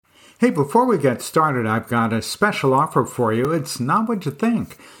Hey, before we get started, I've got a special offer for you. It's not what you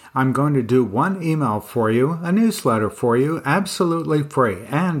think. I'm going to do one email for you, a newsletter for you, absolutely free,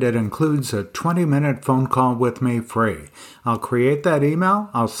 and it includes a 20-minute phone call with me free. I'll create that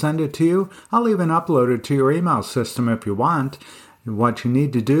email, I'll send it to you, I'll even upload it to your email system if you want. What you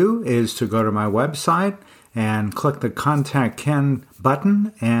need to do is to go to my website and click the Contact Ken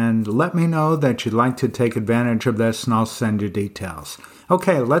button and let me know that you'd like to take advantage of this, and I'll send you details.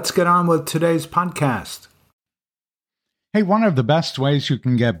 Okay, let's get on with today's podcast. Hey, one of the best ways you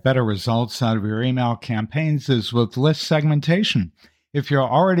can get better results out of your email campaigns is with list segmentation. If you're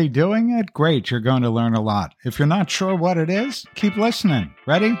already doing it, great, you're going to learn a lot. If you're not sure what it is, keep listening.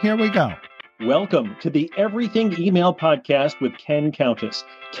 Ready? Here we go. Welcome to the Everything Email Podcast with Ken Countess.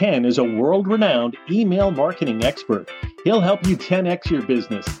 Ken is a world-renowned email marketing expert. He'll help you 10x your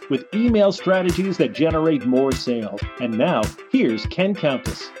business with email strategies that generate more sales. And now, here's Ken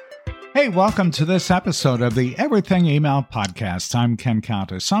Countess. Hey, welcome to this episode of the Everything Email Podcast. I'm Ken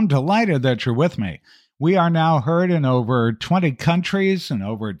Countess. I'm delighted that you're with me. We are now heard in over 20 countries and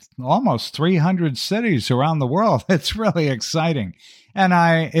over almost 300 cities around the world. It's really exciting. And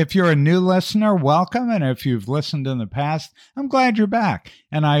if you're a new listener, welcome. And if you've listened in the past, I'm glad you're back.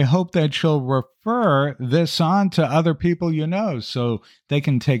 And I hope that you'll refer this on to other people you know so they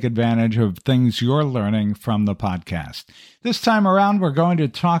can take advantage of things you're learning from the podcast. This time around, we're going to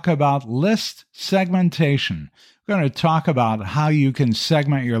talk about list segmentation. We're going to talk about how you can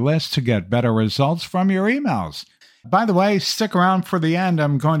segment your list to get better results from your emails. By the way, stick around for the end.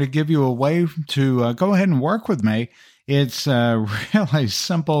 I'm going to give you a way to go ahead and work with me. It's a really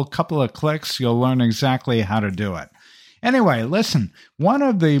simple couple of clicks. You'll learn exactly how to do it. Anyway, listen, one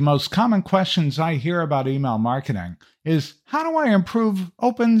of the most common questions I hear about email marketing is, how do I improve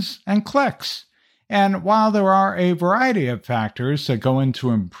opens and clicks? And while there are a variety of factors that go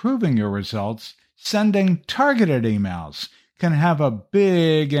into improving your results, sending targeted emails can have a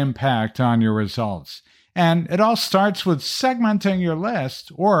big impact on your results. And it all starts with segmenting your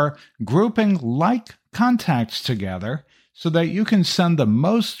list or grouping like contacts together so that you can send the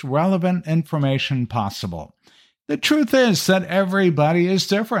most relevant information possible. The truth is that everybody is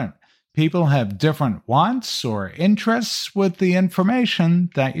different. People have different wants or interests with the information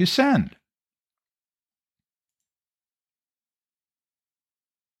that you send.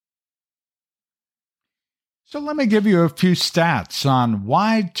 So let me give you a few stats on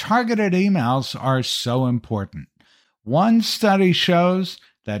why targeted emails are so important. One study shows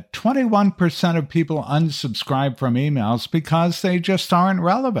that 21% of people unsubscribe from emails because they just aren't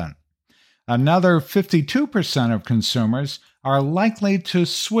relevant. Another 52% of consumers are likely to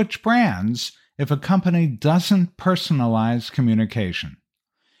switch brands if a company doesn't personalize communication.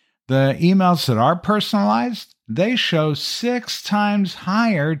 The emails that are personalized, they show 6 times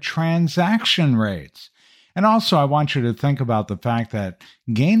higher transaction rates. And also, I want you to think about the fact that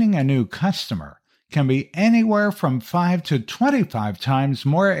gaining a new customer can be anywhere from 5 to 25 times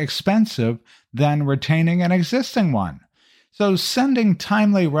more expensive than retaining an existing one. So sending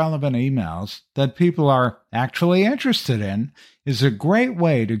timely, relevant emails that people are actually interested in is a great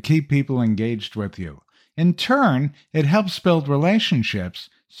way to keep people engaged with you. In turn, it helps build relationships,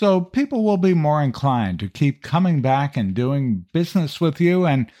 so people will be more inclined to keep coming back and doing business with you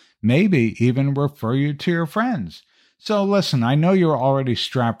and maybe even refer you to your friends. So listen, I know you're already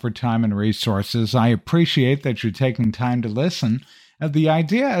strapped for time and resources. I appreciate that you're taking time to listen. The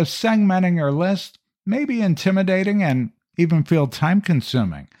idea of segmenting your list may be intimidating and even feel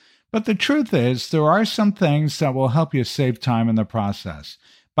time-consuming. But the truth is, there are some things that will help you save time in the process.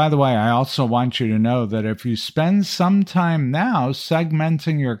 By the way, I also want you to know that if you spend some time now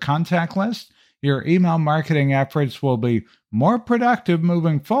segmenting your contact list, your email marketing efforts will be more productive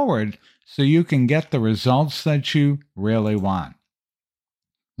moving forward so you can get the results that you really want.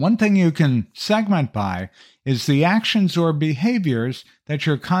 One thing you can segment by is the actions or behaviors that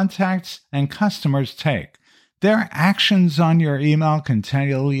your contacts and customers take. Their actions on your email can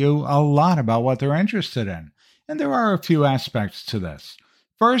tell you a lot about what they're interested in, and there are a few aspects to this.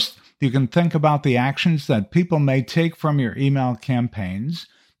 First, you can think about the actions that people may take from your email campaigns,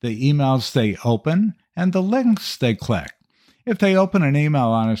 the emails they open, and the links they click. If they open an email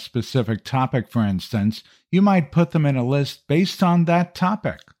on a specific topic, for instance, you might put them in a list based on that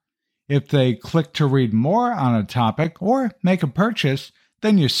topic. If they click to read more on a topic or make a purchase,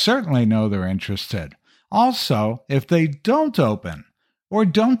 then you certainly know they're interested. Also, if they don't open or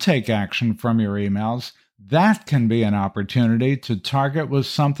don't take action from your emails, that can be an opportunity to target with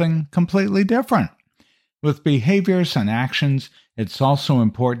something completely different. With behaviors and actions, It's also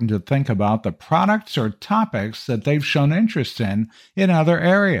important to think about the products or topics that they've shown interest in other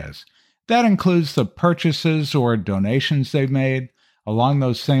areas. That includes the purchases or donations they've made. Along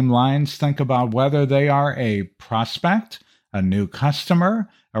those same lines, think about whether they are a prospect, a new customer,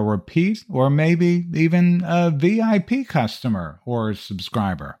 a repeat, or maybe even a VIP customer or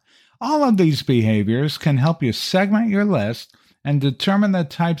subscriber. All of these behaviors can help you segment your list and determine the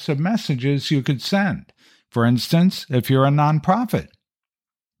types of messages you could send. For instance, if you're a nonprofit,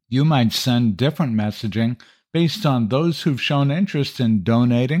 you might send different messaging based on those who've shown interest in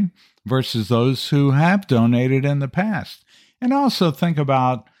donating versus those who have donated in the past. And also think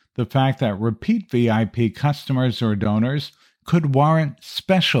about the fact that repeat VIP customers or donors could warrant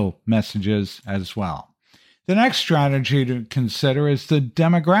special messages as well. The next strategy to consider is the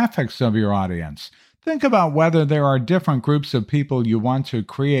demographics of your audience. Think about whether there are different groups of people you want to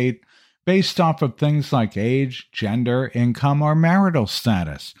create based off of things like age, gender, income, or marital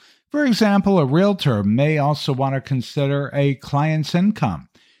status. For example, a realtor may also want to consider a client's income,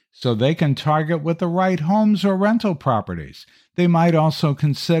 so they can target with the right homes or rental properties. They might also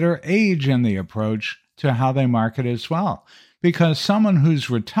consider age in the approach to how they market as well, because someone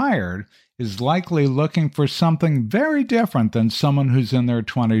who's retired is likely looking for something very different than someone who's in their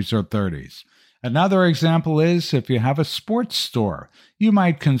 20s or 30s. Another example is if you have a sports store, you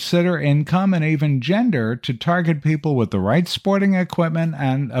might consider income and even gender to target people with the right sporting equipment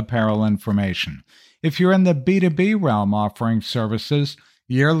and apparel information. If you're in the B2B realm offering services,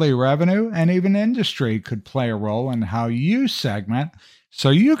 yearly revenue and even industry could play a role in how you segment so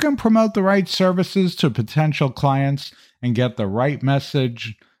you can promote the right services to potential clients and get the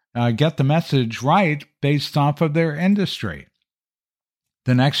message right based off of their industry.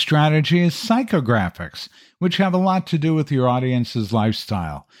 The next strategy is psychographics, which have a lot to do with your audience's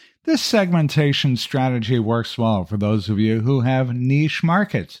lifestyle. This segmentation strategy works well for those of you who have niche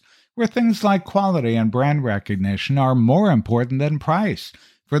markets, where things like quality and brand recognition are more important than price.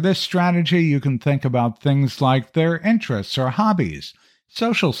 For this strategy, you can think about things like their interests or hobbies,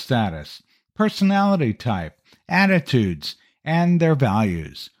 social status, personality type, attitudes, and their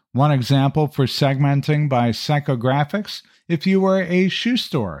values. One example for segmenting by psychographics: if you were a shoe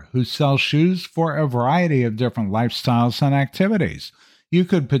store who sells shoes for a variety of different lifestyles and activities, you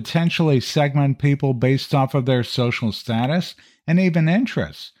could potentially segment people based off of their social status and even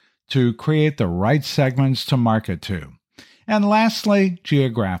interests to create the right segments to market to. And lastly,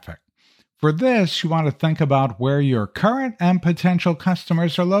 geographic. For this, you want to think about where your current and potential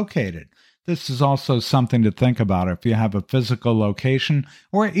customers are located. This is also something to think about if you have a physical location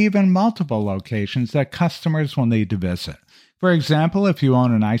or even multiple locations that customers will need to visit. For example, if you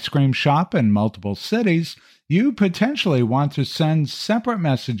own an ice cream shop in multiple cities, you potentially want to send separate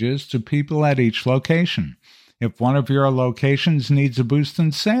messages to people at each location. If one of your locations needs a boost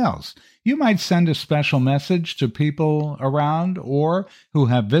in sales, you might send a special message to people around or who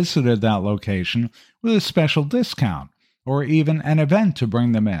have visited that location with a special discount or even an event to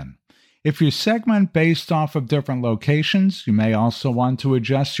bring them in. If you segment based off of different locations, you may also want to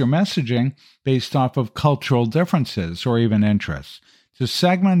adjust your messaging based off of cultural differences or even interests. To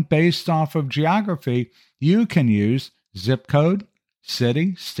segment based off of geography, you can use zip code,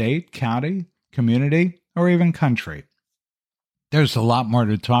 city, state, county, community, or even country. There's a lot more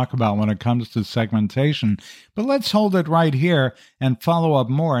to talk about when it comes to segmentation, but let's hold it right here and follow up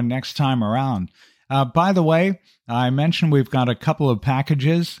more next time around. By the way, I mentioned we've got a couple of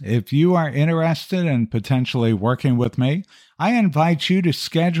packages. If you are interested in potentially working with me, I invite you to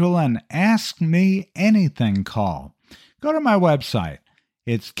schedule an Ask Me Anything call. Go to my website.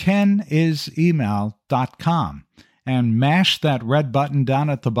 It's kenisemail.com and mash that red button down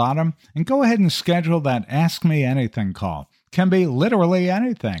at the bottom and go ahead and schedule that Ask Me Anything call. Can be literally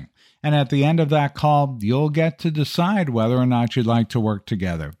anything. And at the end of that call, you'll get to decide whether or not you'd like to work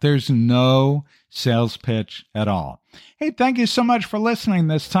together. There's no sales pitch at all. Hey, thank you so much for listening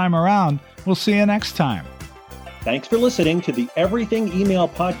this time around. We'll see you next time. Thanks for listening to the Everything Email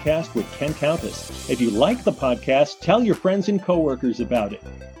Podcast with Ken Countess. If you like the podcast, tell your friends and coworkers about it.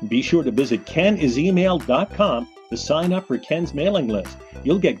 Be sure to visit kenisemail.com to sign up for Ken's mailing list.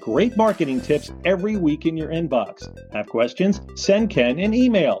 You'll get great marketing tips every week in your inbox. Have questions? Send Ken an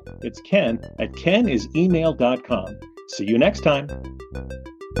email. It's ken@kenisemail.com. See you next time.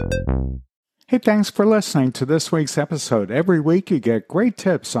 Hey, thanks for listening to this week's episode. Every week you get great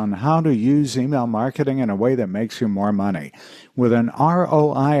tips on how to use email marketing in a way that makes you more money. With an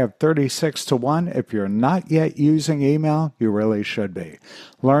ROI of 36 to 1, if you're not yet using email, you really should be.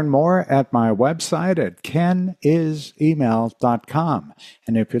 Learn more at my website at kenisemail.com.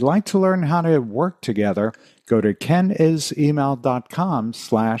 And if you'd like to learn how to work together, Go to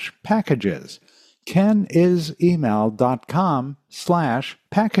kenisemail.com/packages.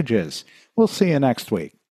 kenisemail.com/packages. We'll see you next week.